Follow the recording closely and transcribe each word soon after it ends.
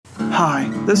Hi,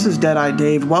 this is Deadeye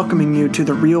Dave welcoming you to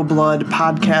the Real Blood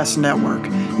Podcast Network.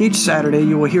 Each Saturday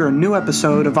you will hear a new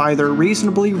episode of either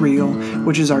Reasonably Real,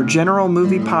 which is our general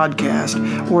movie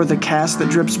podcast, or The Cast That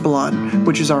Drips Blood,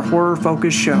 which is our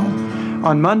horror-focused show.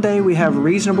 On Monday, we have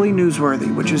Reasonably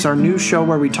Newsworthy, which is our news show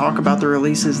where we talk about the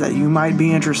releases that you might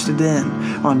be interested in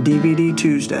on DVD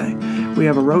Tuesday. We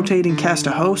have a rotating cast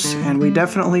of hosts, and we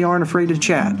definitely aren't afraid to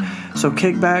chat. So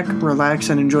kick back, relax,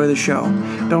 and enjoy the show.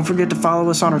 Don't forget to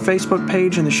follow us on our Facebook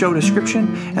page in the show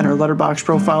description and our Letterboxd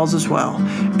profiles as well.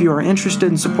 If you are interested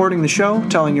in supporting the show,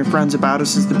 telling your friends about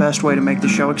us is the best way to make the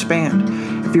show expand.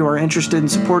 If you are interested in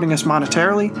supporting us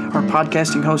monetarily, our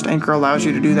podcasting host Anchor allows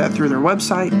you to do that through their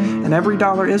website, and every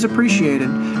dollar is appreciated,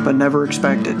 but never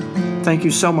expected. Thank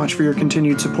you so much for your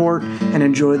continued support, and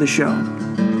enjoy the show.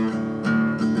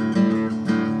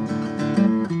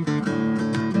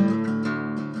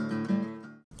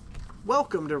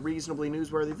 Welcome to Reasonably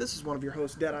Newsworthy. This is one of your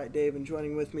hosts, Deadeye Dave, and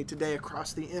joining with me today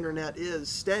across the internet is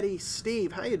Steady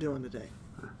Steve. How you doing today?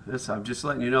 I'm just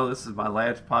letting you know this is my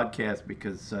last podcast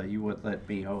because you wouldn't let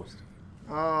me host.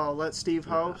 Oh, let Steve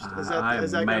host? Is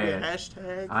that going to be a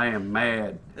hashtag? I am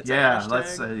mad. It's yeah, a hashtag?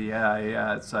 let's it's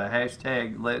a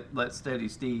hashtag. Let Steady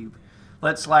Steve,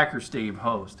 let Slacker Steve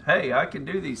host. Hey, I can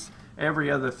do these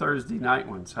every other Thursday night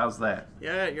ones. How's that?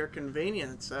 Yeah, at your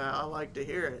convenience. I like to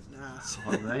hear it.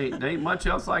 Well, there ain't much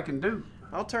else I can do.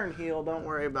 I'll turn heel. Don't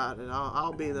worry about it.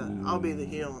 I'll be the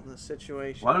heel in this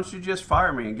situation. Why don't you just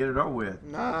fire me and get it over with?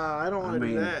 Nah, I don't want to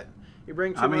do that. You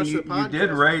bring too much to the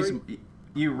podcast.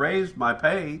 You raised my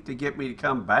pay to get me to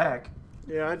come back.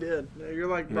 Yeah, I did. You're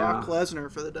like Brock Lesnar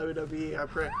for the WWE. I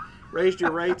raised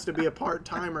your rates to be a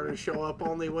part-timer to show up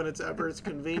only when it's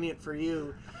convenient for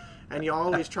you. And you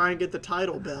always try and get the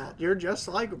title belt. You're just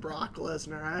like Brock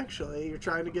Lesnar, actually. You're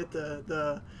trying to get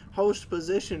the host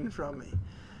position from me.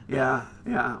 Yeah.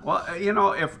 Well,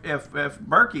 if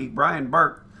Brian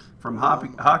Burke from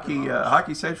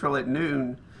Hockey Central at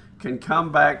noon can come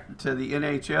back to the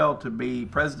NHL to be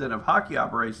president of hockey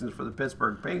operations for the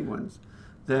Pittsburgh Penguins,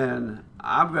 then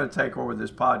I'm going to take over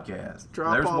this podcast.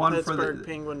 There's all one Pittsburgh for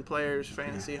Penguin players,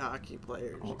 fantasy hockey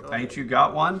players. Ain't you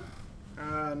got one?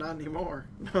 Not anymore.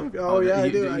 I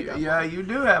do. You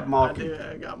do have Malkin.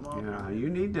 I got Malkin. Yeah, you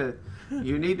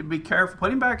need to be careful.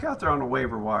 Put him back out there on the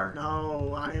waiver wire.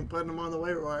 No, I ain't putting him on the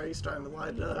waiver wire. He's starting to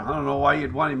light it up. I don't know why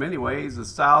you'd want him anyway. He's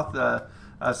an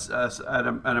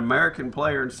American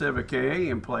player instead of a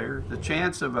Canadian player. The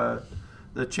chance of a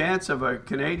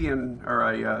Canadian or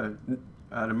an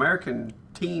American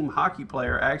team hockey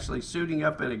player actually suiting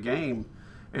up in a game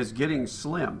is getting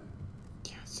slim.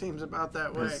 Seems about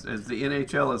that way. As the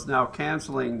NHL is now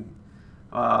canceling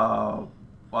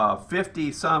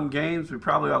 50-some games. We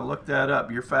probably ought to look that up.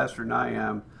 You're faster than I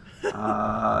am.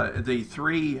 The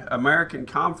three American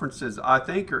conferences, I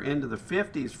think, are into the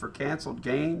 50s for canceled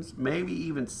games, maybe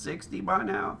even 60 by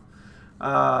now.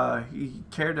 You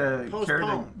care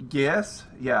to guess?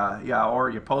 Yeah, or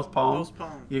you postpone.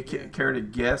 You care to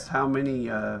guess how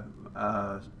many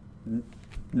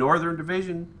Northern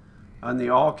Division on the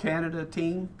All-Canada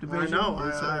team division? I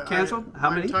know. Canceled? How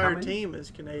many? My entire team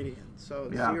is Canadian, so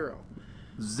it's zero.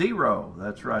 Zero,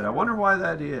 that's right. I wonder why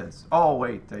that is. Oh,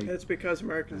 wait. It's because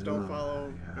Americans don't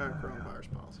follow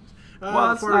coronavirus policies.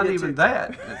 Well, it's not even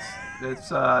that.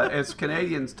 It's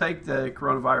Canadians take the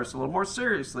coronavirus a little more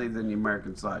seriously than the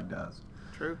American side does.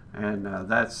 True. And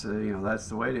that's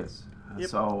the way it is. Yep.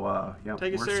 So,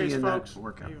 take it we're serious, seeing folks. that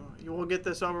work out. You will get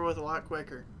this over with a lot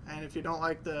quicker. And if you don't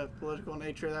like the political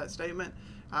nature of that statement,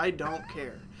 I don't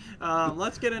care.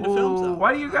 Let's get into films, though.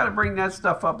 Why do you got to bring that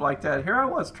stuff up like that? Here I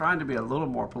was trying to be a little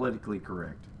more politically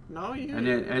correct. No, you.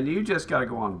 And you just got to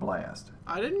go on blast.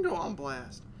 I didn't go on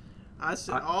blast.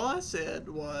 All I said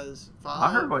was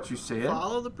I heard what you said.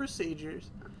 Follow the procedures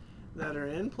that are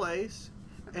in place,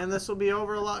 and this will be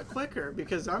over a lot quicker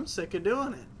because I'm sick of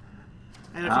doing it.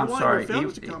 And if you want your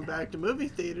films to come back to movie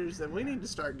theaters, then we need to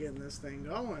start getting this thing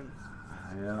going.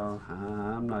 Well,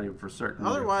 I'm not even for certain.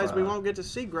 Otherwise, we won't get to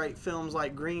see great films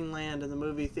like Greenland in the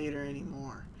movie theater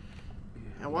anymore.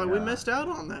 And we missed out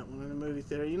on that one in the movie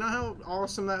theater. You know how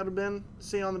awesome that would have been to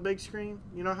see on the big screen?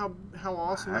 You know how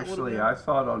awesome that would have been? Actually, I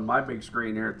thought on my big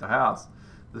screen here at the house,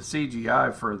 the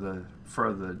CGI for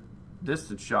the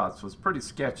distance shots was pretty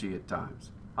sketchy at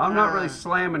times. I'm not really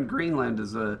slamming Greenland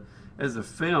as a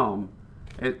film.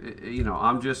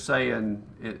 I'm just saying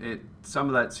some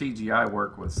of that CGI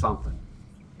work was something.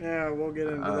 Yeah, we'll get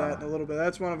into that in a little bit.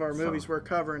 That's one of our movies we're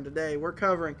covering today. We're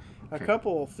covering a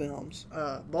couple of films,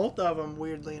 both of them,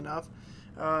 weirdly enough,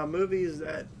 movies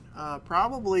that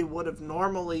probably would have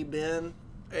normally been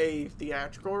a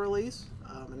theatrical release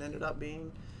and ended up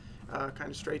being kind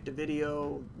of straight to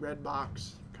video,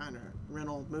 Redbox kind of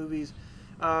rental movies.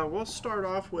 We'll start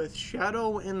off with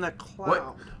Shadow in the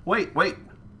Cloud. Wait.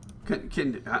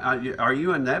 Are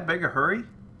you in that big a hurry?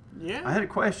 Yeah. I had a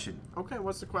question. Okay,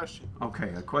 what's the question? Okay,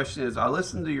 the question is, I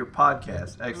listened to your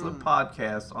podcast, excellent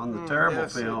podcast on the terrible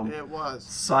film. It was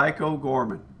Psycho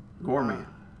Gorman,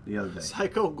 the other day.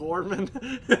 Psycho Gorman.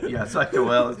 Yeah, Psycho.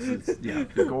 Well,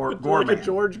 Gorman. Like a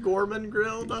George Gorman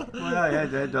grilled. Well, yeah,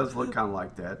 that does look kind of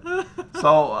like that.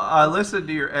 So I listened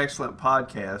to your excellent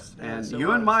podcast, and Yes, it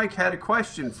you and was. Mike had a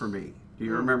question for me. Do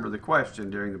you remember the question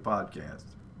during the podcast?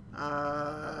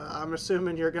 I'm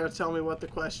assuming you're going to tell me what the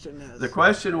question is. The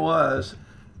question was,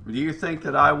 do you think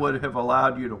that I would have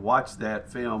allowed you to watch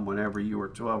that film whenever you were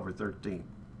 12 or 13?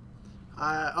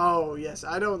 Oh, yes.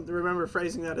 I don't remember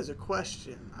phrasing that as a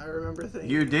question. I remember thinking...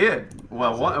 You did.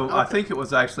 Well, Okay. I think it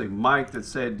was actually Mike that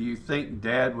said, do you think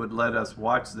Dad would let us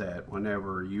watch that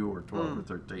whenever you were 12 or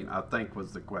 13? I think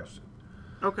was the question.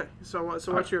 Okay. So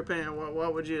what's your opinion?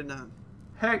 What would you have done?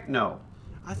 Heck no.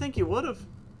 I think you would have.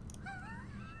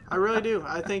 I really do.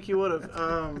 I think you would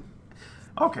have.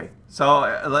 Okay, so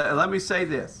let me say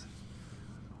this.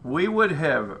 We would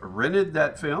have rented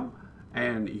that film,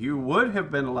 and you would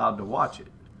have been allowed to watch it.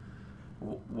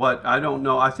 What I don't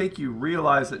know, I think you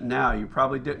realize it now. You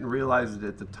probably didn't realize it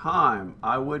at the time.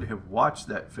 I would have watched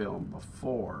that film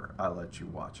before I let you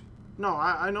watch it. No,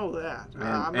 I know that.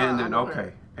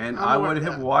 And I'm I aware would of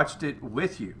have that. watched it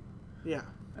with you Yeah.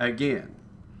 again.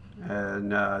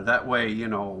 And that way, you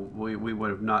know, we would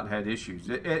have not had issues.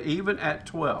 Even at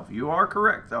 12. You are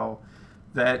correct, though.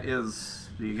 That is,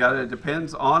 it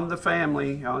depends on the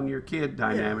family, on your kid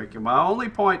dynamic. And my only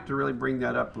point to really bring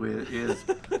that up with is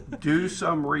do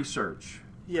some research.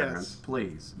 Yes. Parents,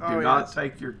 please. Oh, Do not yes.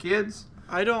 take your kids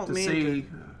I don't to mean see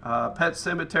Pet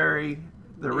Cemetery,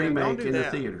 the don't remake, do in the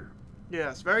that. theater.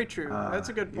 Yes, very true. That's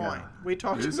a good point. yeah. We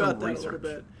talked Do some about that a little research.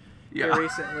 bit Yeah.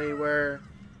 recently where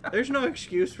there's no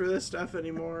excuse for this stuff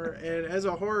anymore. And as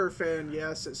a horror fan,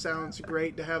 yes, it sounds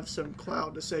great to have some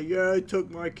clout to say, yeah, I took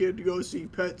my kid to go see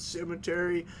Pet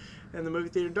Cemetery in the movie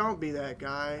theater. Don't be that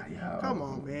guy. know. Come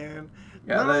on, man.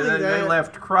 Yeah, Not only they that-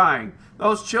 left crying.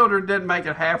 Those children didn't make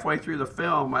it halfway through the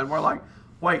film, and we're like,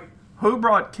 wait, who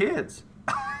brought kids?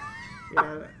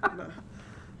 Yeah, no.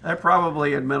 They're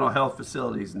probably in mental health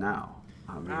facilities now.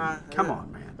 I mean, come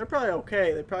on, man. They're probably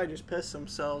okay. They probably just pissed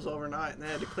themselves overnight and they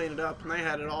had to clean it up and they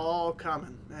had it all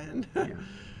coming. And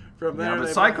from there, Yeah, but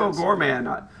they Psycho might have Gorman,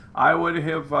 I would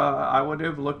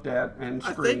have looked at and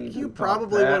I screened. think you and thought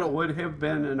probably that would've- would have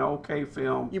been an okay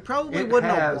film. You probably It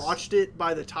wouldn't has- have watched it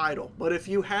by the title, but if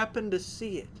you happened to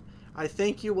see it, I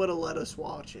think you would have let us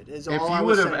watch it. Is If all you I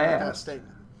was would have saying with that asked,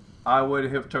 statement. I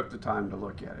would have took the time to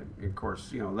look at it. Of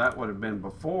course, you know, that would have been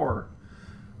before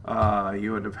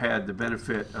you would have had the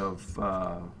benefit of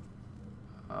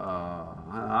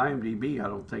IMDb. I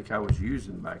don't think I was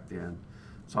using back then.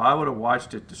 So I would have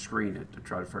watched it to screen it to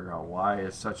try to figure out why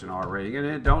it's such an R rating.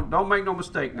 And don't make no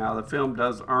mistake now, the film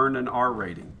does earn an R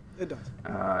rating. It does.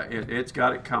 It's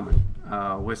got it coming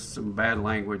with some bad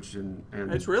language and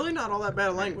It's really not all that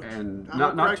bad language. and I'm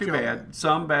not gonna correct too you on bad. that.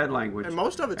 Some bad language. And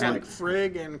most of it's And- like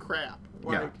frig and crap.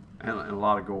 Like, Yeah, and a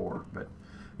lot of gore, but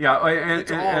yeah, and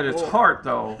It's all at its gore. heart,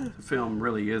 though, the film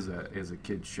really is a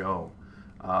kid's show.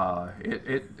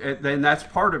 Then that's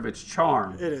part of its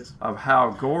charm. It is. Of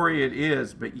how gory it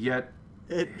is, but yet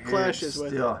it clashes it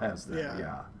with still it. has that.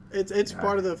 Yeah, It's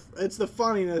part of it's the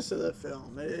funniness of the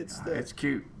film. it's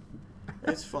cute.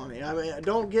 It's funny. I mean,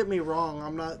 don't get me wrong.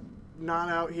 I'm not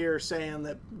out here saying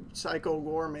that Psycho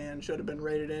Gorman should have been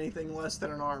rated anything less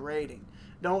than an R rating.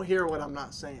 Don't hear what I'm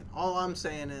not saying. All I'm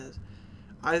saying is,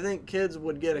 I think kids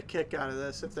would get a kick out of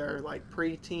this if they're like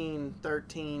preteen,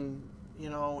 13,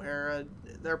 era.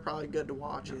 They're probably good to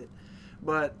watch it.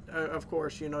 But of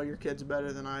course, you know your kids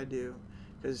better than I do.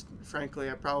 Because frankly,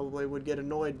 I probably would get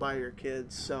annoyed by your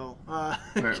kids, so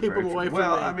keep them away from me.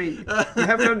 Well, I mean, you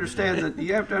have to understand that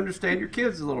you have to understand your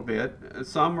kids a little bit.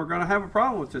 Some are going to have a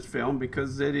problem with this film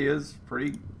because it is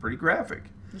pretty graphic.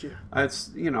 Yeah.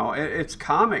 It's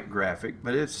comic graphic,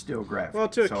 but it's still graphic. Well,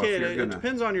 to a So if kid, you're it gonna-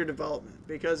 depends on your development.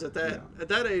 Because at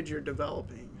that age, you're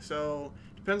developing. So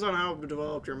it depends on how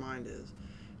developed your mind is.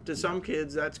 To some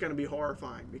kids, that's going to be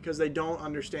horrifying because they don't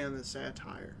understand the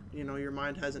satire. Your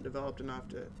mind hasn't developed enough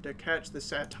to catch the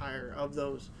satire of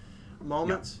those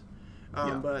moments.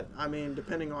 Yeah. But, I mean,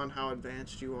 depending on how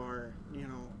advanced you are,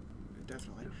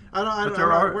 definitely.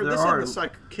 This is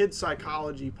the kid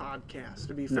psychology podcast,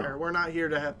 to be fair. We're not here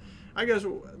to have... I guess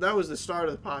that was the start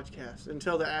of the podcast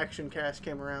until the action cast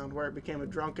came around, where it became a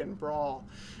drunken brawl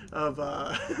of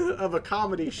of a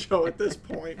comedy show at this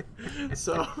point.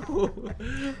 So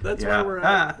that's where we're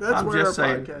at. That's where our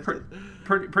podcast is.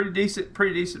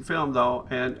 Pretty decent film though,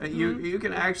 and you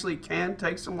can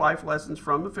take some life lessons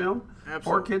from the film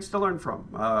for kids to learn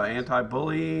from.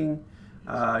 Anti-bullying.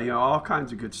 All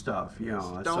kinds of good stuff.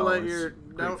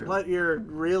 Don't let your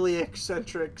really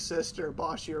eccentric sister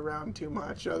boss you around too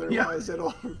much. Otherwise,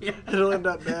 it'll end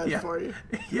up bad for you.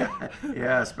 Yeah.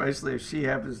 Especially if she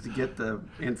happens to get the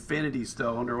Infinity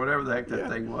Stone or whatever the heck that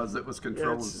thing was that was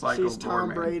controlling the Psycho She's Tom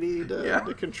Gorman. Brady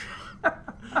to control.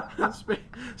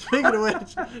 Speaking of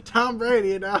which, Tom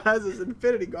Brady now has his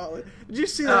Infinity Gauntlet. Did you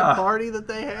see that party that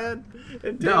they had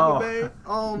in Tampa Bay?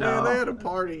 Oh man, they had a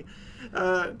party.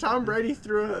 Tom Brady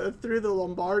threw the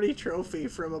Lombardi Trophy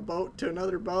from a boat to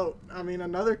another boat. I mean,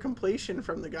 another completion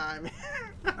from the guy.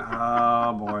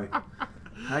 Oh boy,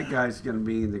 that guy's gonna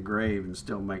be in the grave and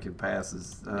still making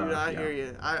passes. Dude, I hear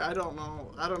you. I don't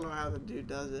know how the dude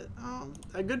does it.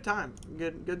 A good time,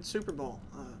 good Super Bowl.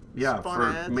 For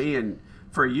ads. Me and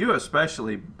for you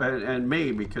especially, and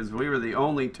me, because we were the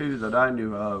only two that I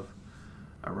knew of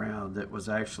around that was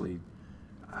actually.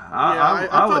 I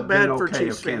felt bad for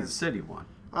Chiefs fans. Kansas City won.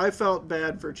 I felt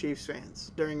bad for Chiefs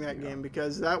fans during that game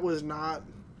because that was not.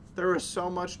 There was so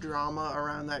much drama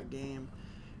around that game,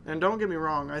 and don't get me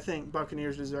wrong. I think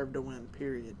Buccaneers deserved to win.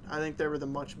 Period. I think they were the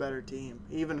much better team,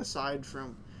 even aside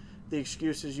from the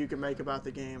excuses you can make about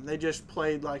the game. They just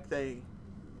played like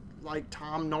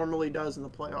Tom normally does in the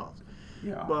playoffs.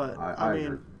 Yeah, but I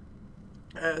mean,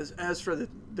 as for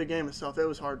the game itself, it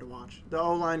was hard to watch. The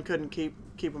O-line couldn't keep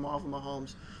him off of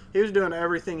Mahomes. He was doing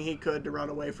everything he could to run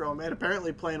away from him, and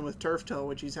apparently playing with turf toe,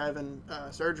 which he's having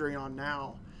surgery on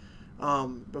now,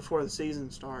 before the season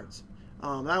starts.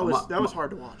 That was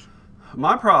hard to watch.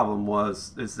 My problem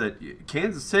is that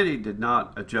Kansas City did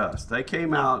not adjust. They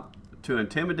came out to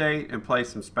intimidate and play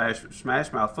some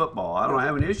smash mouth football. I don't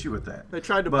have an issue with that. They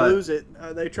tried to blues it.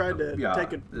 They tried to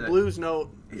take a blues note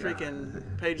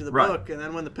freaking page of the book, and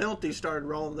then when the penalties started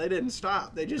rolling, they didn't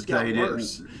stop. They just got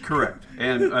worse. Correct.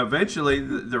 And eventually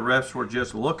the refs were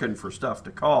just looking for stuff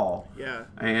to call. Yeah.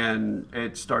 And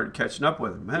it started catching up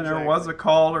with them. And there was a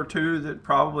call or two that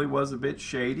probably was a bit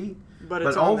shady. But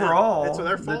overall, it's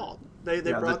their fault. They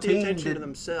brought the attention to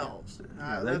themselves.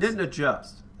 They didn't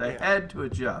adjust. They had to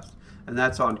adjust. And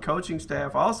that's on coaching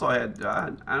staff. I also had,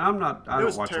 and I don't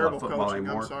watch a lot of football coaching,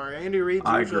 anymore. I'm sorry. Andy Reid's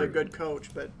usually a good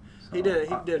coach, but he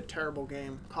did a terrible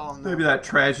game calling that. Maybe that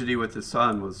tragedy with his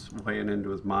son was weighing into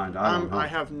his mind. I don't know. I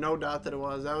have no doubt that it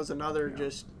was. That was another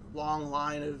just long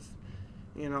line of,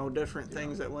 different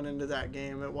things that went into that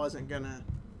game. It wasn't going to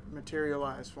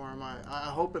materialize for him. I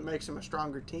hope it makes him a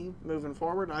stronger team moving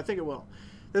forward, and I think it will.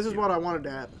 This is what I wanted to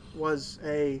happen, was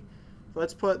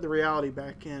let's put the reality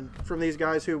back in from these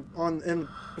guys who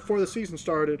before the season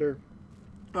started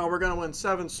we're going to win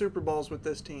 7 Super Bowls with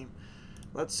this team.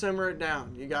 Let's simmer it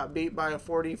down. You got beat by a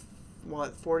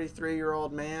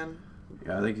 43-year-old man.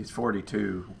 Yeah, I think he's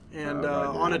 42. And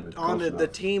on the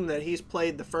team that he's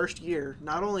played the first year.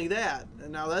 Not only that,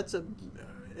 and now that's a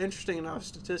interesting enough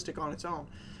statistic on its own,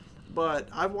 but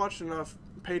I've watched enough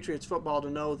Patriots football to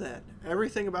know that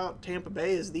everything about Tampa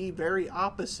Bay is the very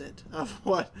opposite of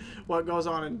what goes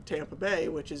on in Tampa Bay,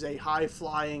 which is a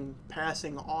high-flying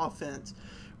passing offense,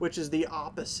 which is the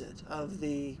opposite of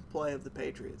the play of the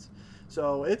Patriots.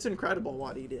 So it's incredible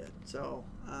what he did. So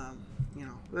I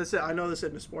know this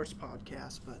isn't a sports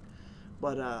podcast,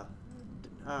 but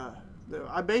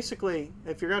I basically,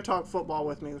 if you're going to talk football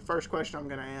with me, the first question I'm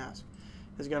going to ask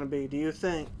is going to be, do you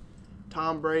think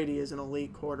Tom Brady is an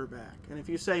elite quarterback? And if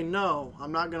you say no,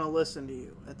 I'm not going to listen to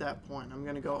you at that point. I'm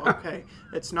going to go, okay,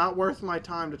 it's not worth my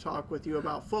time to talk with you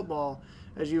about football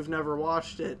as you've never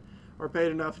watched it or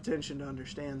paid enough attention to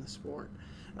understand the sport.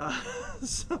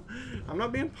 So I'm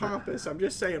not being pompous. I'm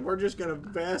just saying we're just going to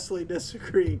vastly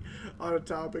disagree on a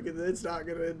topic, and it's not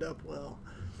going to end up well.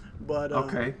 But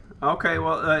okay.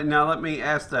 Well, now let me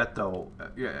ask that though.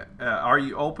 Are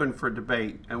you open for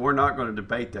debate? And we're not going to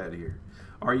debate that here.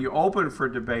 Are you open for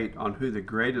debate on who the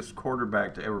greatest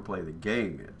quarterback to ever play the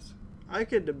game is? I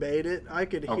could debate it. I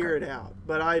could hear it out,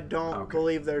 but I don't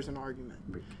believe there's an argument.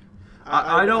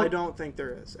 I don't think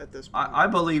there is at this point. I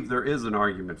believe there is an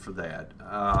argument for that.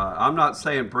 I'm not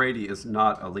saying Brady is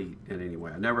not elite in any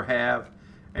way. I never have,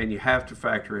 and you have to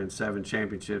factor in 7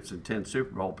 championships and 10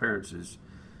 Super Bowl appearances.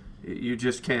 You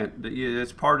just can't.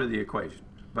 It's part of the equation.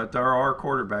 But there are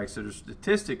quarterbacks that are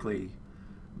statistically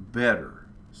better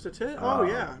Oh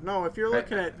yeah, no. If you're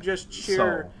looking at just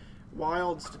sheer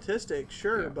wild statistics,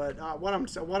 sure. Yeah. But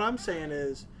what I'm saying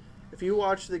is, if you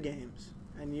watch the games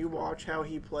and you watch how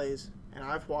he plays, and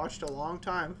I've watched a long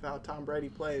time how Tom Brady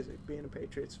plays, being a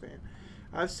Patriots fan,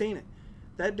 I've seen it.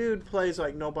 That dude plays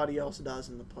like nobody else does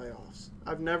in the playoffs.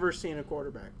 I've never seen a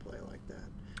quarterback play like that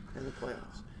in the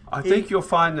playoffs. I think you'll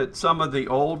find that some of the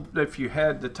old, if you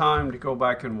had the time to go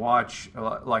back and watch,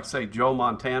 like say Joe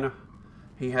Montana,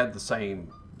 he had the same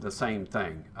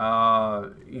thing.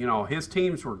 You know, his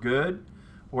teams were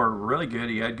really good.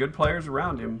 He had good players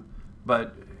around him,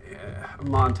 but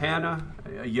Montana,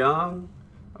 Young,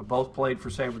 both played for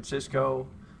San Francisco.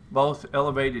 Both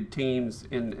elevated teams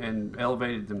and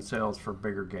elevated themselves for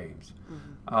bigger games.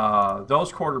 Mm-hmm.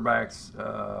 Those quarterbacks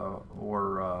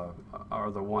are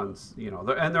the ones, you know,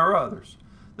 and there are others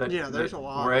that, there's a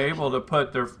lot were able to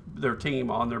put their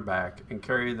team on their back and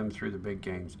carry them through the big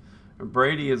games. And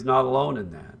Brady is not alone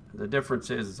in that. The difference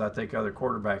is I think other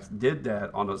quarterbacks did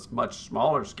that on a much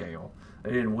smaller scale.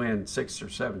 They didn't win 6 or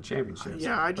 7 championships,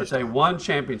 but they won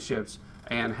championships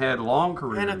and had long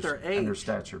careers, and at their age, and their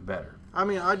stats are better. I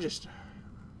mean,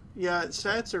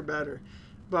 stats are better,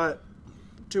 but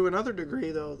to another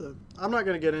degree, though, I'm not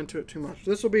going to get into it too much.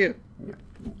 This will be an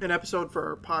episode for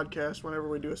our podcast whenever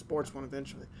we do a sports one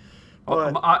eventually.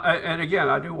 But and again,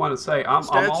 I do want to say I'm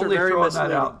only throwing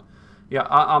that out. Yeah,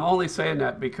 I'm only saying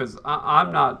that because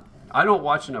I don't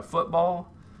watch enough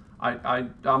football.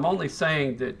 I'm only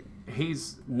saying that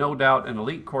he's no doubt an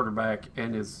elite quarterback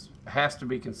and has to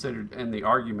be considered in the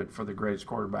argument for the greatest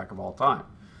quarterback of all time.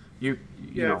 You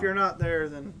know, if you're not there,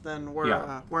 then we're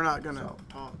not going to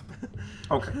talk.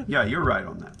 Okay, yeah, you're right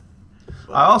on that.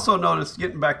 But I also noticed,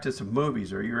 getting back to some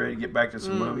movies. Are you ready to get back to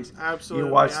some movies? Absolutely.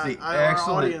 You watched the excellent.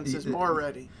 Our audience is more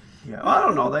ready. Yeah, I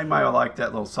don't know. They might have liked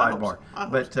that little sidebar.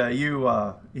 But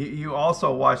you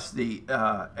also watched the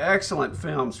excellent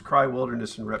films Cry,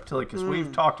 Wilderness, and Reptilicus.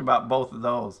 We've talked about both of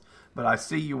those, but I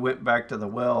see you went back to the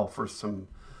well for some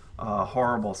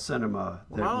horrible cinema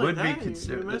that would be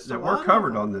considered that were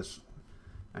covered on this.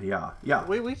 Yeah.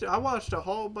 I watched a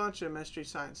whole bunch of Mystery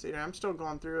Science Theater. I'm still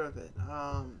going through of it.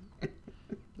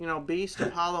 You know, Beast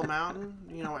of Hollow Mountain.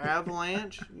 You know,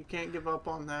 Avalanche. You can't give up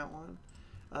on that one.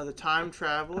 The Time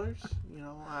Travelers. You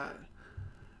know,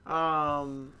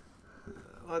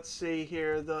 let's see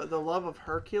here. The Love of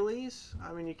Hercules.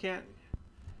 I mean, you can't.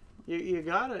 You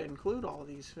gotta include all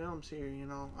these films here, you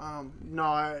know.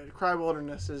 Cry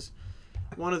Wilderness is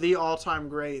one of the all-time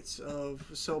greats of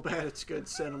so bad it's good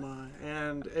cinema.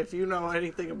 And if you know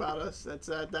anything about us, that's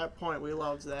at that point we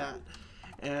love that.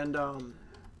 And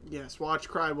yes, watch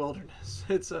Cry Wilderness.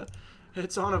 It's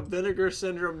on a Vinegar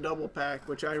Syndrome double pack,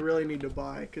 which I really need to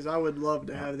buy because I would love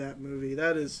to have that movie.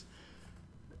 That is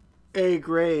A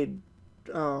grade.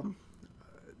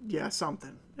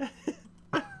 Something.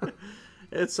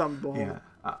 It's something. Yeah,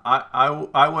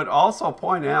 I would also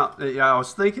point out that I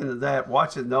was thinking of that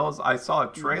watching those. I saw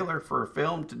a trailer for a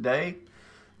film today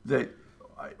that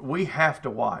we have to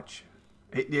watch.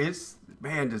 It is,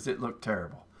 man, does it look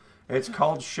terrible? It's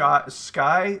called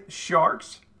Sky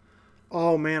Sharks.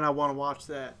 Oh man, I want to watch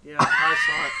that. Yeah, I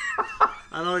saw it.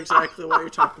 I know exactly what you're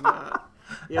talking about.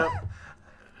 Yep.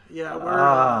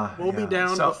 Yeah, we'll be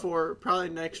down before probably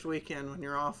next weekend when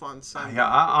you're off on Sunday. Yeah,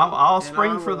 I'll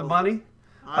spring for the money.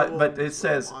 But it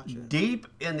says, deep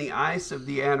in the ice of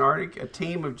the Antarctic, a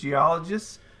team of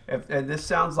geologists, and this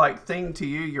sounds like thing to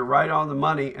you, you're right on the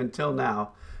money until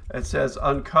now. It says,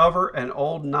 uncover an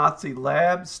old Nazi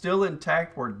lab still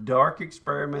intact where dark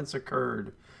experiments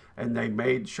occurred. And they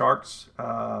made sharks.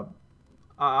 I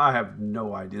have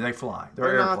no idea. They fly.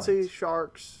 They're Nazi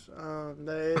sharks.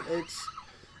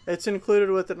 It's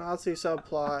included with the Nazi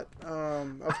subplot.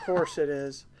 Of course it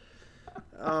is.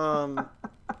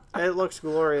 It looks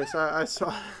glorious. I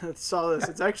saw this.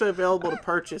 It's actually available to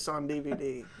purchase on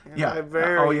DVD. And I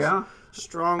very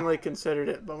strongly considered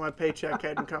it, but my paycheck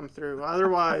hadn't come through.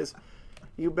 Otherwise,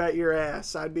 you bet your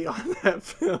ass I'd be on that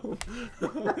film.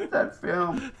 That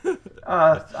film.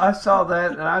 I saw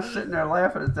that, and I was sitting there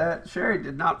laughing at that. Sherry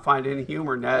did not find any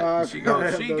humor in that. She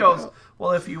goes,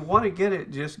 well, if you want to get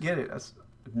it, just get it. I said,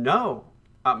 no.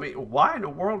 I mean, why in the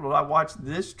world would I watch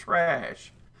this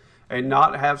trash and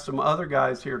not have some other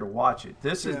guys here to watch it?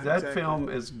 That film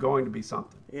is going to be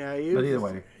something. Yeah, but either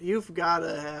way, you've got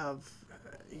to have,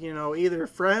 either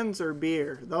friends or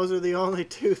beer. Those are the only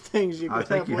two things you can have. I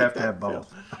think you have to have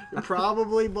both.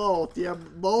 Probably both. Yeah,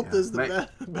 both is the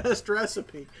best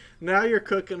recipe. Now you're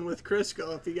cooking with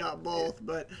Crisco if you got both,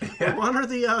 but one or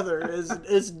the other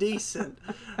is decent.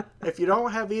 If you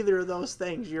don't have either of those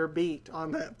things, you're beat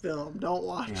on that film. Don't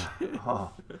watch it.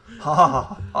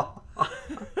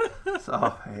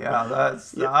 So yeah,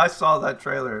 I saw that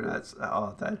trailer and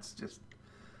that's just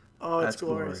Oh, it's that's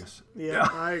glorious. glorious. Yeah,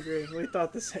 I agree. We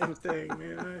thought the same thing,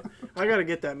 man. I got to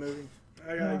get that movie.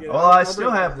 I got to get it. Well, I still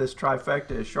have this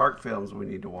trifecta of shark films we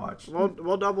need to watch.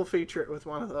 We'll double feature it with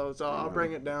one of those. I'll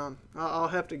bring it down. I'll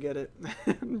have to get it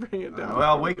and bring it down.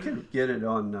 Well, we can get it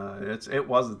on. It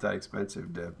wasn't that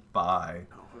expensive to buy.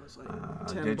 No, it was like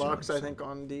 $10, I think,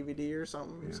 on DVD or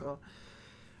something. Yeah. So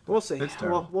we'll see.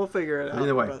 We'll figure it out.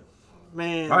 Either way. But,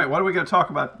 man. All right, what are we going to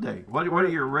talk about today? What are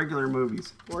your regular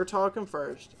movies? We're talking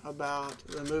first about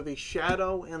the movie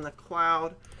Shadow in the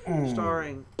Cloud,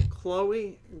 starring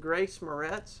Chloe Grace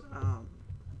Moretz,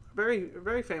 very,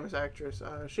 very famous actress.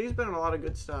 She's been in a lot of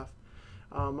good stuff.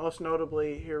 Most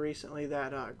notably here recently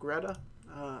that Greta.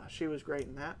 She was great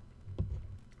in that.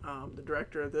 The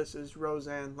director of this is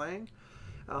Roseanne Lang,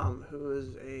 who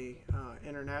is a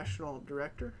international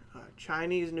director,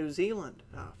 Chinese-New Zealand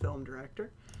film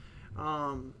director.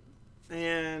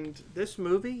 And this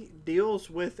movie deals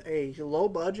with a low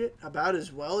budget about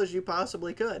as well as you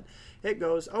possibly could. It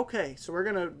goes, okay, so we're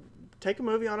going to take a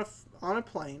movie on a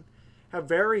plane, have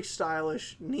very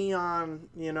stylish neon,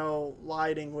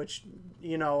 lighting, which,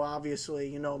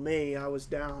 obviously, me, I was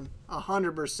down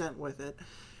 100% with it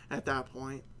at that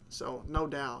point. So no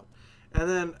doubt. And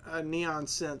then a neon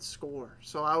synth score.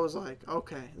 So I was like,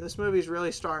 okay, this movie's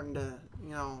really starting to,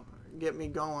 get me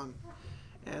going.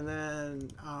 And then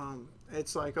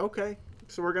it's like, okay,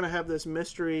 so we're going to have this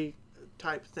mystery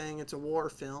type thing. It's a war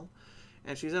film.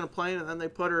 And she's in a plane, and then they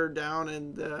put her down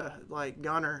in the,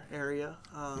 gunner area.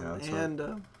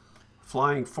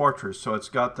 Flying Fortress, so it's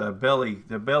got the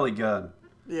belly gun.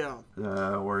 Yeah.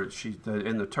 Where she's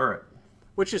in the turret.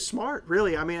 Which is smart,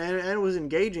 really. I mean, and it was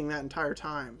engaging that entire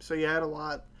time. So you had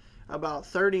about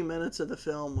 30 minutes of the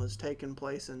film was taking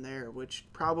place in there, which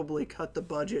probably cut the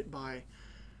budget by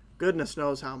goodness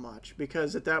knows how much,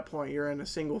 because at that point you're in a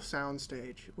single sound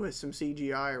stage with some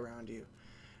CGI around you.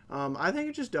 I think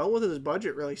it just dealt with his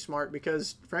budget really smart,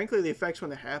 because frankly the effects when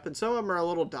they happen, some of them are a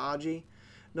little dodgy,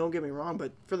 don't get me wrong,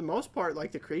 but for the most part,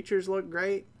 the creatures look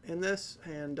great in this,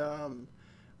 and I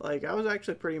was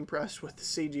actually pretty impressed with the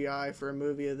CGI for a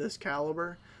movie of this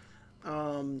caliber,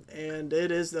 and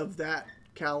it is of that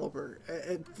caliber.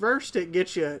 At first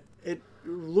it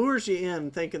lures you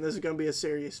in thinking this is going to be a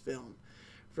serious film.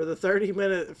 For the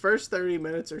first 30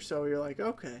 minutes or so, you're like,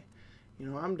 okay,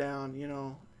 I'm down,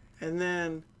 and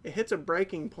then it hits a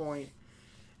breaking point,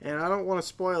 and I don't want to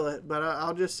spoil it, but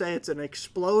I'll just say it's an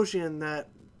explosion that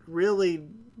really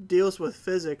deals with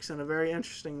physics in a very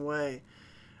interesting way,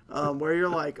 where you're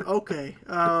like, okay,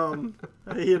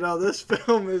 this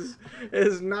film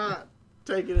is not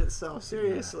taking itself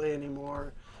seriously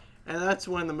anymore. And that's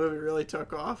when the movie really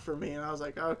took off for me, and I was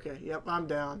like, okay, yep, I'm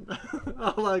down.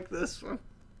 I like this one.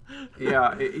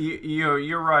 Yeah,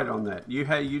 you're right on that.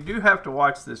 You do have to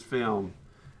watch this film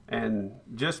and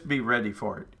just be ready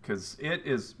for it, because it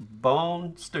is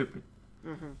bone stupid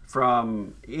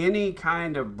from any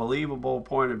kind of believable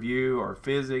point of view or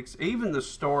physics. Even the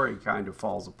story kind of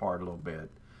falls apart a little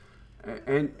bit,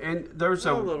 and there's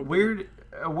a weird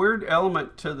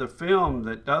element to the film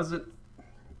that doesn't.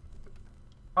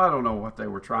 I don't know what they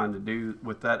were trying to do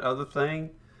with that other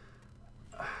thing.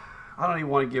 I don't even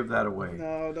want to give that away.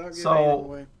 No, don't give that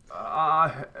away.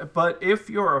 But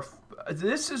if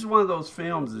this is one of those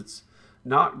films that's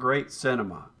not great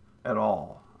cinema at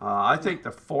all. I think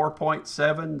the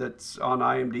 4.7 that's on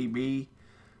IMDb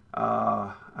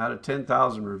out of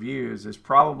 10,000 reviews is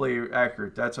probably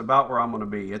accurate. That's about where I'm going to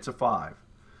be. It's a 5.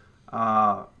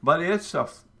 But it's a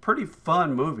pretty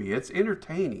fun movie. It's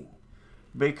entertaining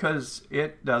because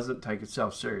it doesn't take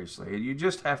itself seriously. You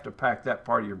just have to pack that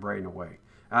part of your brain away.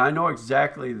 And I know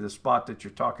exactly the spot that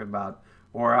you're talking about,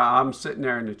 where I'm sitting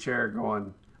there in the chair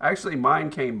going, actually mine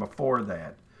came before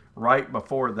that, right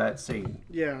before that scene.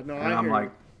 Yeah, no, and I'm like,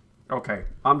 okay,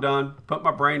 I'm done. Put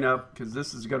my brain up, because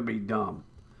this is going to be dumb.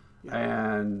 Yeah.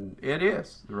 And it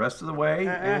is the rest of the way,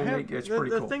 and it's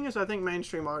pretty cool. The thing is, I think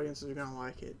mainstream audiences are going to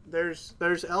like it. There's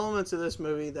elements of this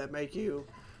movie that make you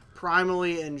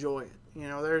primally enjoy it.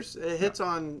 It hits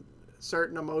on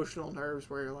certain emotional nerves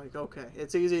where you're like, okay,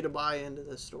 it's easy to buy into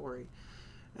this story,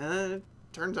 and then it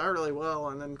turns out really well.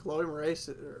 And then Chloe Grace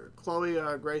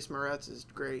Moretz is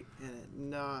great in it,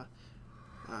 and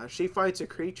she fights a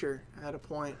creature at a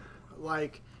point,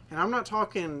 and I'm not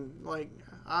talking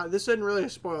this isn't really a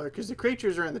spoiler, because the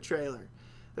creatures are in the trailer.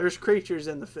 There's creatures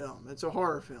in the film. It's a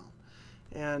horror film,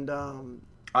 and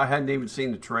I hadn't even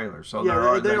seen the trailer, so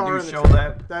yeah, they do show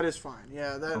that. That is fine.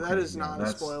 Yeah, that is not a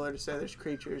spoiler to say there's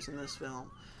creatures in this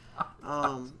film.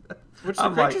 Which the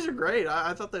creatures are great.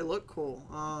 I thought they looked cool.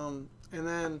 And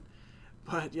then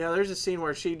But yeah, there's a scene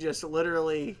where she just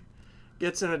literally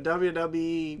gets in a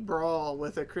WWE brawl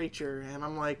with a creature, and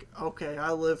I'm like, okay,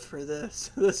 I live for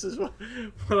this. This is what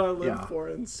I live for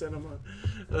in cinema.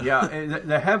 Yeah, and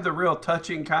they have the real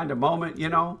touching kind of moment,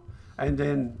 and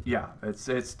then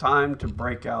it's time to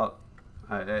break out.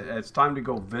 It's time to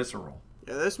go visceral.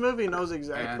 Yeah, this movie knows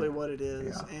exactly what it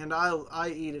is, and I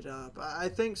eat it up. I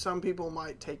think some people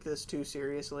might take this too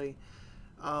seriously,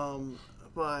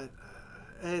 but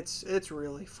it's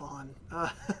really fun.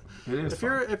 It is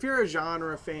if you're a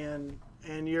genre fan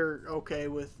and you're okay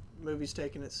with movies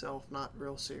taking itself not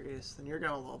real serious, then you're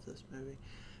gonna love this movie.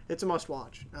 It's a must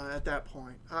watch at that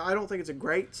point. I don't think it's a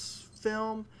great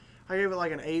film. I gave it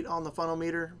like an 8 on the funnel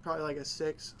meter, probably like a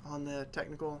 6 on the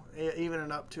technical, even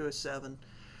an up to a 7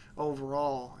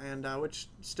 overall, and which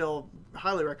still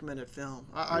highly recommended film.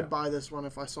 I'd buy this one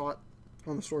if I saw it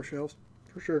on the store shelves.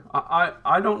 For sure.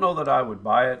 I don't know that I would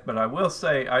buy it, but I will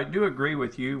say I do agree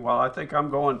with you. While I think I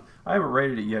haven't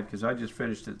rated it yet because I just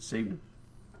finished it this evening.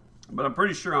 But I'm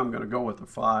pretty sure I'm going to go with a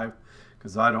 5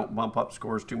 because I don't bump up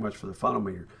scores too much for the funnel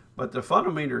meter. But the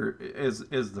funnel meter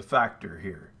is the factor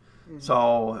here. Mm-hmm.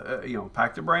 So,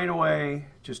 pack the brain away.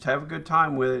 Just have a good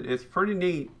time with it. It's pretty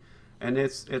neat. And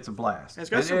it's a blast. It's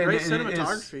got some great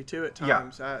cinematography, too, at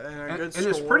times. Yeah. And a good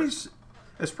score.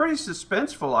 It's pretty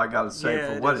suspenseful, I got to say,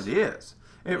 for what it is.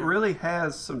 It really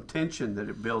has some tension that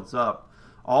it builds up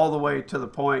all the way to the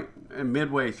point and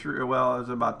midway through. Well,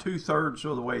 it's about 2/3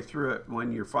 of the way through it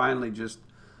when you're finally just,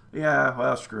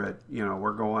 screw it.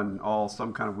 We're going all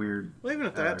some kind of weird. Well, even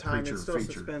at that time, it's still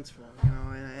suspenseful.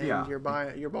 And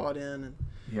you're bought in,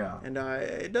 and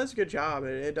it does a good job.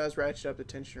 It does ratchet up the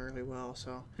tension really well.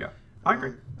 So I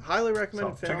agree. Highly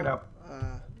recommended film. Check it out.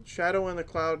 Shadow in the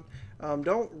Cloud.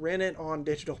 Don't rent it on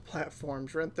digital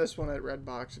platforms. Rent this one at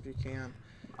Redbox if you can.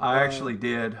 I actually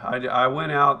did. I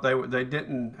went out. They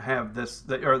didn't have this.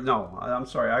 I'm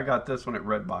sorry. I got this one at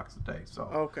Redbox today. So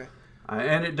okay.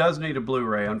 And it does need a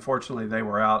Blu-ray. Unfortunately, they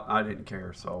were out. I didn't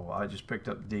care, so I just picked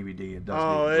up the DVD. It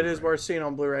does. It is worth seeing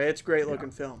on Blu-ray. It's a great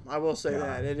looking film. I will say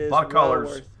that it is a lot of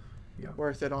colors.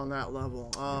 Worth it on that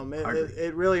level.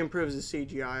 It really improves the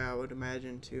CGI. I would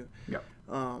imagine too. Yeah.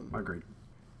 I agree.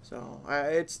 So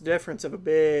it's the difference of a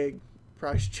big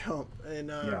price jump in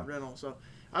rental. So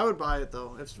I would buy it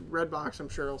though. If Redbox, I'm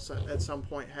sure it'll at some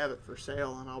point have it for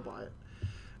sale, and I'll buy it.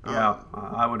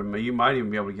 I would. You might even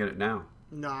be able to get it now.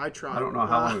 No, I tried. I don't know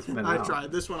how long it's been out. I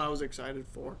tried. This one I was excited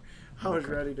for. I was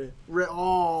ready to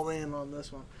all in on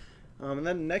this one. And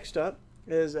then next up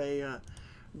is a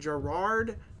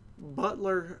Gerard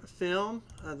Butler film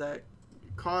that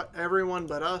caught everyone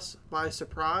but us by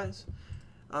surprise.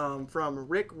 From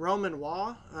Rick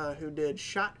Romanois, who did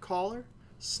Shot Caller,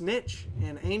 Snitch,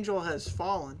 and Angel Has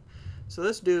Fallen. So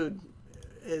this dude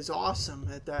is awesome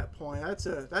at that point.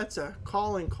 That's a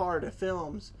calling card of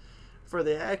films for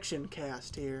the action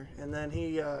cast here. And then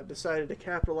he decided to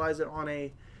capitalize it on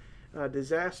a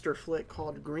disaster flick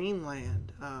called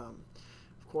Greenland. Of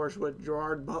course, with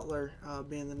Gerard Butler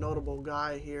being the notable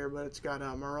guy here, but it's got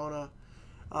Morona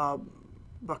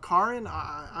Baccarin.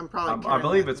 I'm probably. I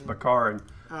believe it's Baccarin.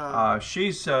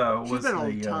 She's been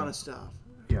on a ton of stuff.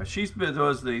 Yeah,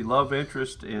 was the love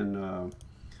interest in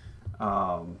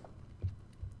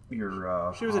she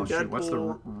was in Deadpool. What's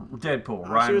the Deadpool?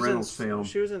 Ryan Reynolds film.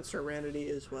 She was in Serenity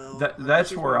as well.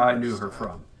 That's where I knew her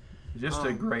from. Just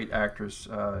a great actress.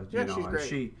 She's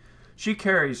great. She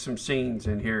carries some scenes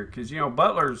in here because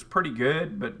Butler's pretty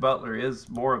good, but Butler is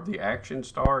more of the action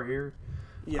star here.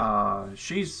 Yeah.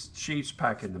 She's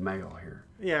packing the mail here.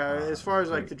 Yeah, as far as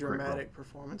like the dramatic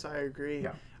performance, I agree.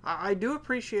 Yeah. I do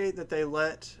appreciate that they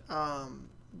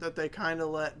kind of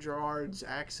let Gerard's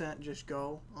accent just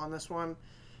go on this one.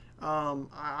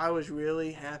 I was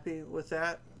really happy with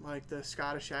that, like the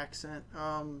Scottish accent.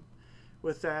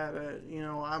 With that,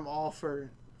 I'm all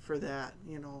for that.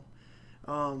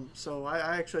 So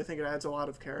I actually think it adds a lot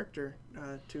of character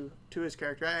to his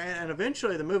character, and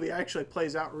eventually the movie actually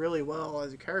plays out really well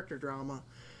as a character drama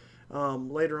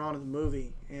later on in the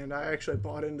movie, and I actually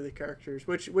bought into the characters,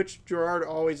 which Gerard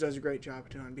always does a great job of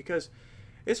doing, because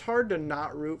it's hard to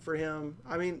not root for him.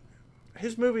 I mean,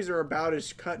 his movies are about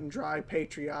as cut and dry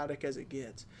patriotic as it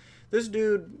gets. This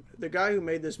dude, the guy who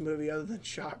made this movie, other than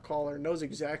Shot Caller, knows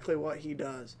exactly what he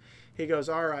does. He goes,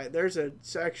 all right, there's a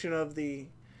section of the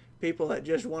people that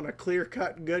just want a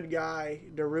clear-cut good guy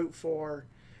to root for,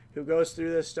 who goes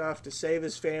through this stuff to save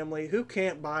his family. Who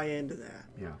can't buy into that?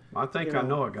 Yeah, I think I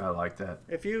know a guy like that.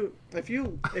 If you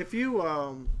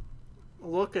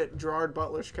look at Gerard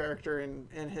Butler's character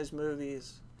in his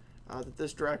movies that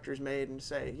this director's made and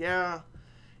say,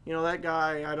 that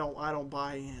guy I don't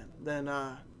buy in, then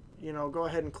go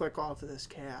ahead and click off of this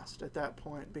cast at that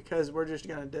point because we're just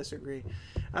going to disagree.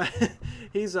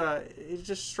 He's just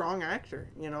a strong actor,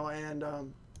 and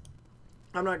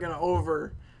I'm not going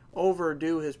to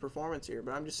overdo his performance here,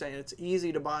 but I'm just saying it's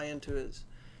easy to buy into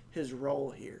his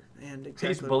role here. And exactly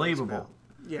he's believable.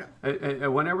 Yeah.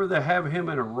 And whenever they have him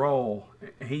in a role,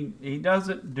 he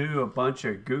doesn't do a bunch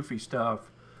of goofy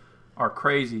stuff or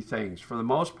crazy things. For the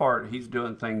most part, he's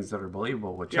doing things that are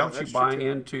believable, which helps you buy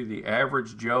into the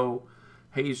average Joe.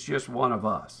 He's just one of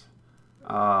us.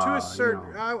 To a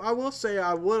certain, I will say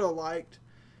I would have liked.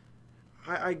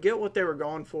 I get what they were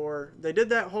going for. They did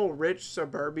that whole rich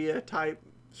suburbia type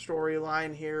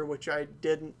storyline here, which I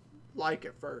didn't like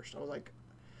at first. I was like,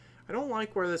 I don't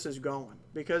like where this is going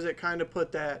because it kind of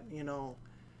put that,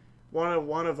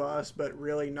 one of us, but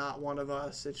really not one of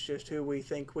us. It's just who we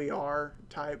think we are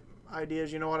type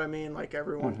ideas. You know what I mean? Like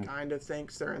everyone kind of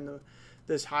thinks they're in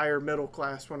this higher middle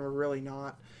class when we're really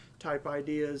not type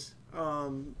ideas.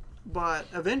 But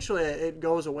eventually it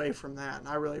goes away from that, and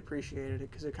I really appreciated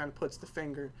it because it kind of puts the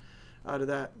finger to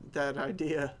that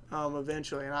idea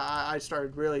eventually, and I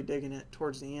started really digging it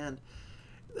towards the end.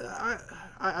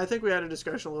 I think we had a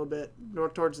discussion a little bit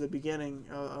towards the beginning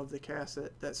of the cast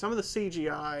that some of the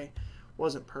CGI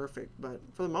wasn't perfect, but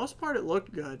for the most part it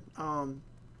looked good.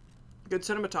 Good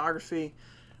cinematography.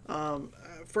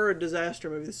 For a disaster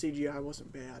movie, the CGI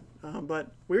wasn't bad. But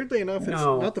weirdly enough, it's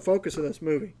not the focus of this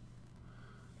movie.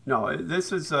 No,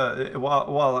 this is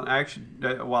while an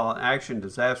action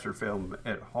disaster film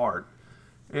at heart,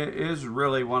 it is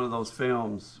really one of those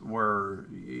films where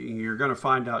you're going to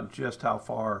find out just how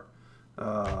far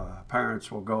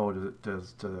parents will go to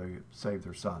save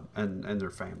their son and their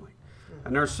family.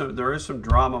 And there is some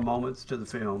drama moments to the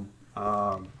film.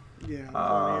 As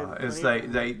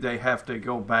they have to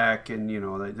go back and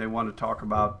they want to talk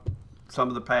about some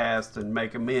of the past and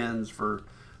make amends for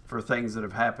things that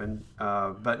have happened,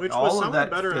 but which all was some of that of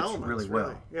the better fits elements, really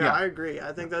well. Yeah, I agree.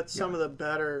 I think that's some of the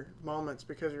better moments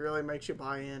because it really makes you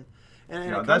buy in.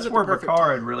 And that's where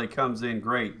Baccarin really comes in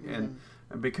great, and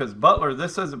because Butler,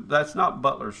 that's not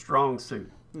Butler's strong suit.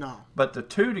 No, but the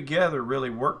two together really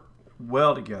work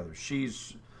well together.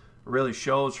 She's really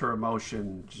shows her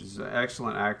emotion. She's an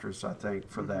excellent actress, I think,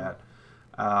 for that.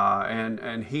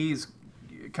 And he's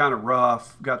kind of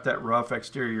rough, got that rough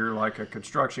exterior like a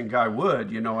construction guy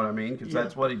would, you know what I mean? Because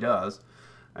that's what he does.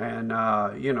 And,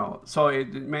 so,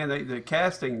 the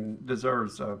casting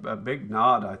deserves a big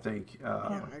nod, I think.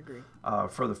 I agree.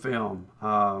 For the film.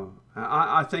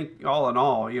 I think, all in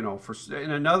all,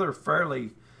 in another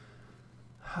fairly,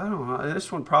 I don't know, this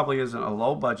one probably isn't a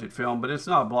low-budget film, but it's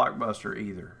not a blockbuster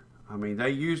either. I mean, they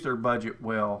used their budget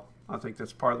well. I think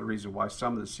that's part of the reason why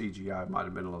some of the CGI might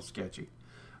have been a little sketchy.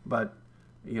 But,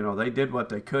 they did what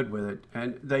they could with it.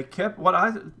 And they kept, what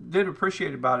I did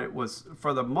appreciate about it was,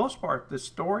 for the most part, the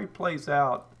story plays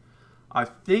out. I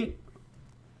think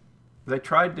they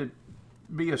tried to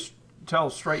tell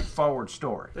a straightforward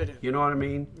story. They did. You know what I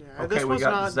mean? Yeah, okay, we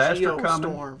got disaster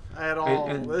coming. Storm at all.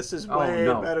 And this is way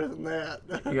better than that.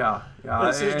 Yeah.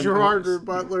 This is Gerard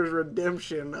Butler's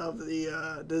redemption of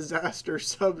the disaster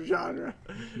subgenre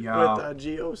with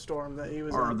Geostorm that he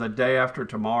was or in. The Day After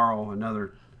Tomorrow,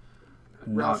 another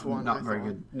rough one. Not very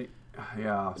good.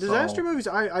 Yeah. Disaster movies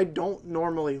I don't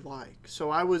normally like, so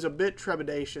I was a bit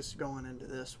trepidatious going into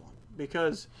this one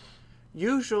because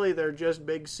usually they're just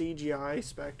big CGI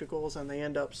spectacles and they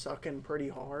end up sucking pretty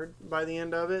hard by the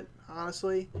end of it,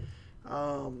 honestly.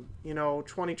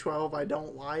 2012 I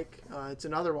don't like. It's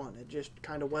another one. It just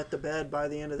kind of wet the bed by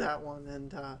the end of that one.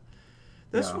 And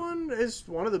this one is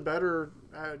one of the better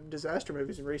disaster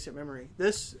movies in recent memory.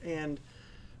 This is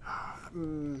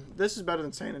better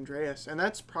than San Andreas. And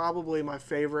that's probably my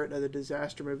favorite of the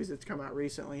disaster movies that's come out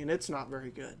recently. And it's not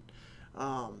very good.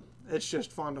 It's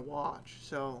just fun to watch.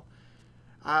 So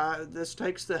this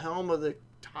takes the helm of the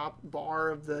top bar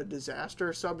of the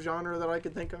disaster subgenre that I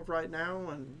could think of right now,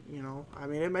 and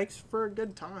it makes for a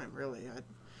good time. Really, I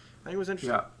think it was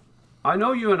interesting. Yeah, I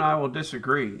know you and I will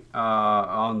disagree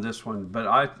on this one, but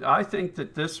I think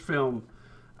that this film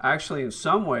actually, in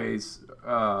some ways,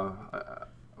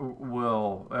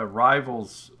 will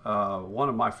rivals one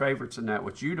of my favorites in that,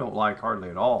 which you don't like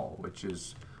hardly at all, which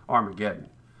is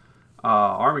Armageddon.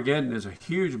 Armageddon is a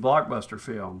huge blockbuster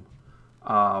film.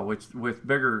 With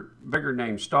bigger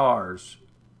name stars,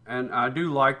 and I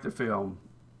do like the film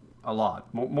a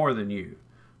lot, more than you.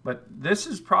 But this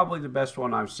is probably the best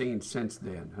one I've seen since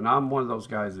then, and I'm one of those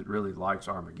guys that really likes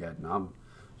Armageddon.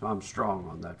 I'm strong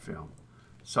on that film.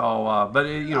 So, but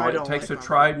it takes a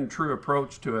tried and true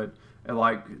approach to it,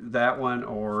 like that one,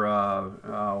 or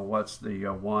what's the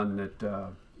one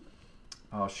that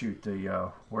oh shoot,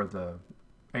 the where the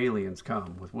aliens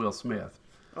come with Will Smith.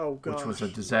 Oh gosh. Which was a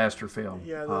disaster film.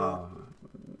 Yeah. Are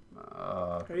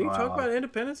you talking about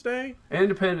Independence Day?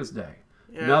 Independence Day.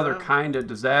 Yeah. Another kind of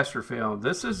disaster film.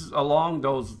 This is along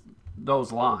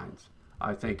those lines,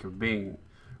 I think, of being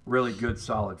really good,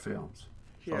 solid films.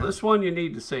 So Yeah. this one you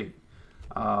need to see.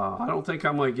 I don't think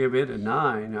I'm going to give it a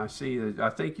 9. I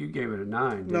think you gave it a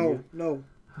 9, didn't you? No,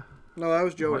 that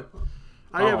was Joey. What?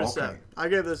 I gave it a okay. 7. I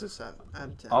gave this a 7 out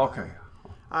of 10. Okay.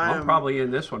 I'm probably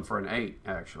in this one for an 8,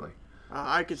 actually.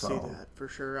 I could see that for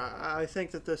sure. I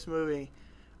think that this movie,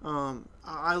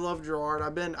 I love Gerard.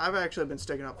 I've actually been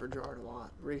sticking up for Gerard a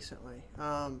lot recently.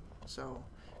 So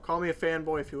call me a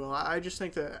fanboy if you will. I just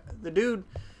think that the dude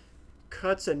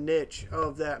cuts a niche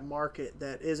of that market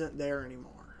that isn't there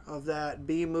anymore, of that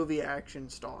B-movie action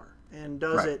star, and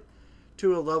does it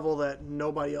to a level that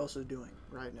nobody else is doing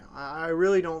right now. I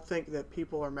really don't think that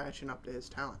people are matching up to his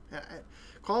talent.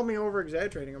 Call me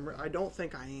over-exaggerating. I don't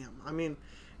think I am. I mean,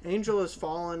 Angel Has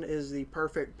Fallen is the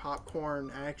perfect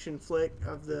popcorn action flick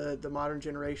of the modern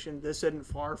generation. This isn't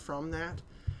far from that.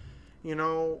 You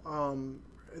know,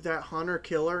 that Hunter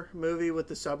Killer movie with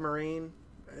the submarine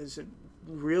is a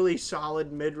really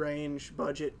solid mid-range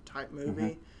budget type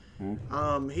movie.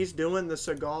 Mm-hmm. He's doing the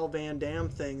Seagal Van Damme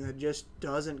thing that just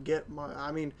doesn't get much.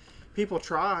 I mean, people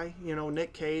try. You know,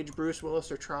 Nick Cage, Bruce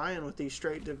Willis are trying with these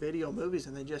straight-to-video movies,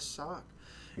 and they just suck.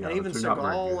 Yeah, and even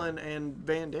Seagal and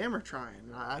Van Damme are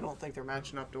trying. I don't think they're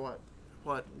matching up to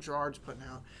what Gerard's putting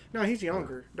out. Now, he's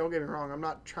younger. Don't get me wrong. I'm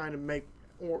not trying to make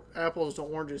apples to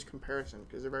oranges comparison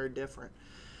because they're very different.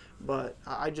 But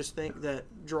I just think that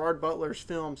Gerard Butler's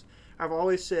films, I've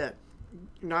always said,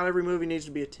 not every movie needs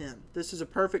to be a 10. This is a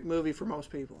perfect movie for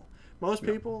most people. Most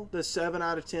people, this 7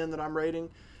 out of 10 that I'm rating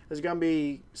is going to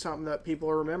be something that people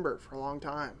will remember for a long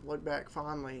time, look back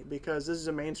fondly, because this is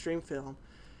a mainstream film.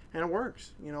 And it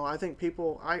works. You know, I think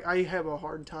people, I have a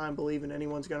hard time believing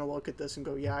anyone's going to look at this and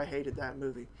go, yeah, I hated that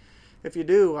movie. If you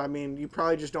do, I mean, you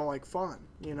probably just don't like fun,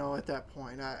 you know, at that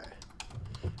point.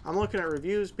 I'm looking at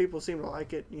reviews. People seem to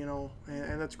like it, you know,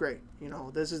 and that's great. You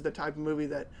know, this is the type of movie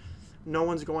that no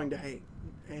one's going to hate.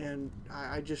 And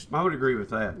I would agree with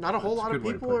that. Not a whole lot of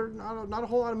people are, not a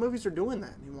whole lot of movies are doing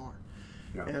that anymore.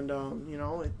 Yeah. And, you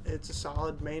know, it's a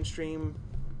solid mainstream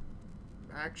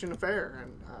action affair.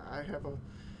 And I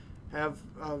have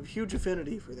a huge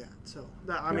affinity for that. So,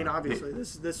 I mean, obviously,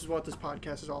 this is what this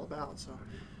podcast is all about. So,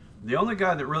 the only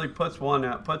guy that really puts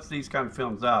these kind of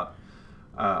films out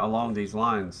along these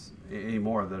lines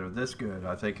anymore that are this good,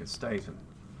 I think, is Statham.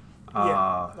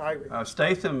 I agree.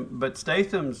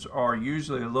 Statham's are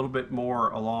usually a little bit more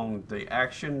along the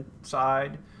action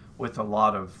side with a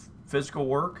lot of physical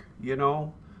work, you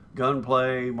know.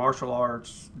 Gunplay, martial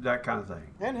arts, that kind of thing.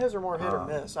 And his are more hit or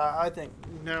miss. I think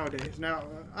nowadays. Now,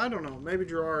 I don't know. Maybe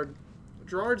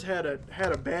Gerard's had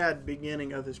a bad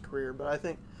beginning of his career, but I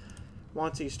think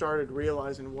once he started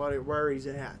realizing where he's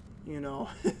at, you know,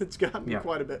 it's gotten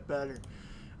quite a bit better.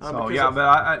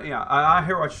 I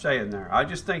hear what you're saying there. I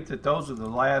just think that those are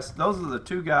the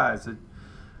two guys that,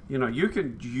 you know, you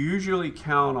can usually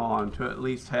count on to at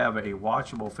least have a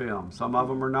watchable film. Some of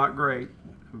them are not great,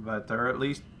 but they're at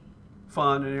least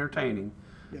fun and entertaining.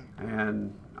 Yeah.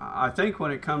 And I think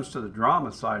when it comes to the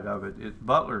drama side of it,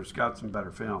 Butler's got some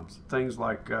better films. Things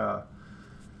like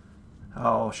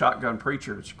Shotgun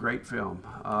Preacher. It's a great film.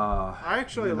 I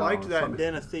actually liked that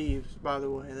Den of Thieves, by the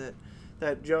way,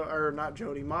 that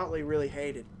Jody Motley really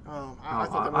hated. I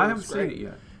thought the movie I haven't was great. seen it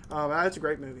yet. That's a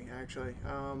great movie, actually.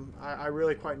 I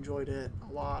really quite enjoyed it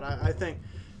a lot. I think,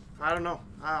 I don't know.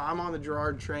 I'm on the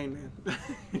Gerard train, man.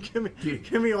 give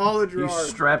me all the Gerard. You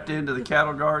strapped into the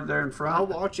cattle guard there in front? I'll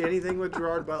watch anything with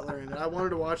Gerard Butler in it. I wanted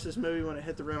to watch this movie when it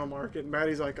hit the rental market, and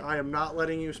Maddie's like, I am not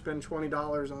letting you spend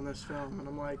 $20 on this film. And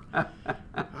I'm like,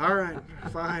 all right,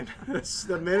 fine.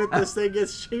 The minute this thing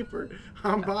gets cheaper,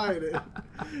 I'm buying it.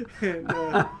 And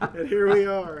here we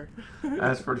are.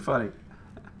 That's pretty funny.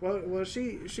 Well,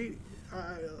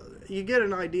 you get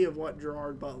an idea of what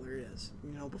Gerard Butler is,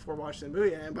 you know, before watching the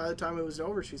movie. And by the time it was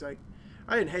over, she's like,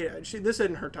 I didn't hate it. This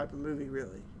isn't her type of movie,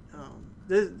 really.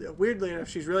 Weirdly enough,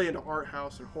 she's really into art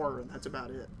house and horror, and that's about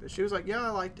it. But she was like, yeah, I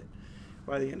liked it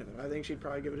by the end of it. I think she'd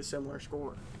probably give it a similar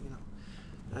score, you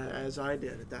know, as I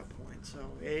did at that point. So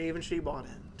even she bought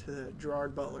into the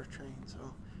Gerard Butler train. So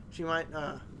she might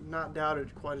not doubt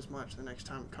it quite as much the next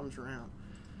time it comes around.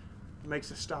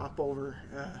 Makes a stop over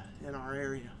in our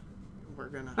area. We're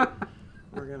gonna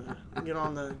get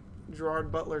on the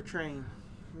Gerard Butler train.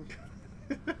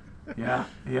 Yeah,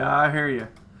 I hear you.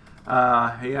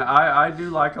 Yeah, I do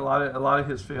like a lot of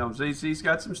his films. He's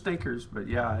got some stinkers, but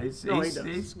yeah, he's He does.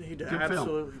 good film.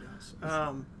 Absolutely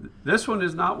does. This one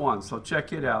is not one, so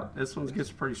check it out. This one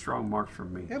gets pretty strong marks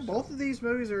from me. Yeah, both of these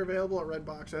movies are available at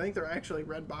Redbox. I think they're actually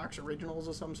Redbox originals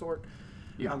of some sort.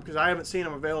 Yeah. Because I haven't seen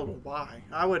them available to buy.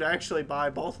 I would actually buy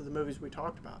both of the movies we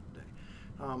talked about today.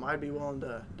 I'd be willing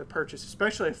to purchase,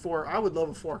 especially I would love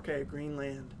a 4K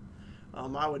Greenland.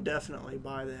 I would definitely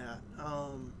buy that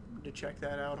to check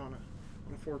that out on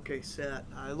a 4K set.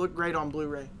 It looked great on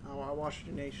Blu-ray. I watched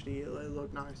it in HD. It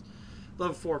looked nice.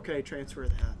 Love 4K transfer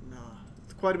of that. And,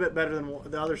 it's quite a bit better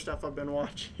than the other stuff I've been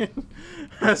watching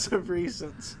as of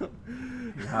recent. So.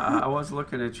 I was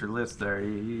looking at your list there.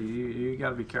 You got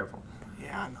to be careful.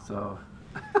 Yeah, I know. So.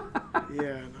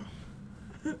 Yeah,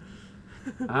 I know.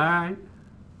 All right.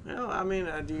 Well, I mean,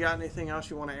 do you got anything else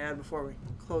you want to add before we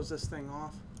close this thing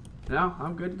off? No,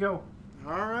 I'm good to go.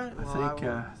 All right. Well,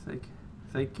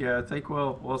 I think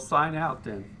we'll sign out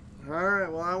then. All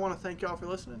right. Well, I want to thank y'all for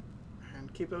listening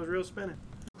and keep those reels spinning.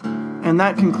 And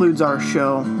that concludes our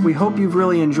show. We hope you've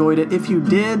really enjoyed it. If you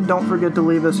did, don't forget to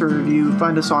leave us a review.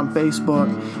 Find us on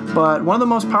Facebook. But one of the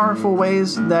most powerful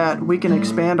ways that we can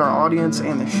expand our audience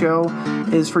and the show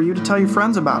is for you to tell your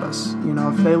friends about us. You know,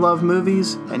 if they love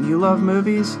movies and you love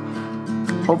movies,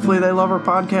 hopefully they love our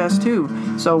podcast too.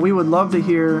 So we would love to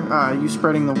hear you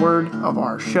spreading the word of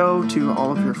our show to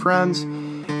all of your friends.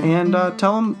 And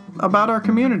tell them about our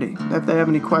community. If they have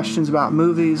any questions about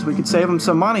movies, we could save them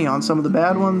some money on some of the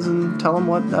bad ones and tell them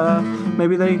what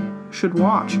maybe they should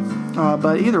watch.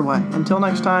 But either way, until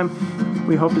next time,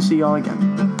 we hope to see y'all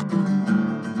again.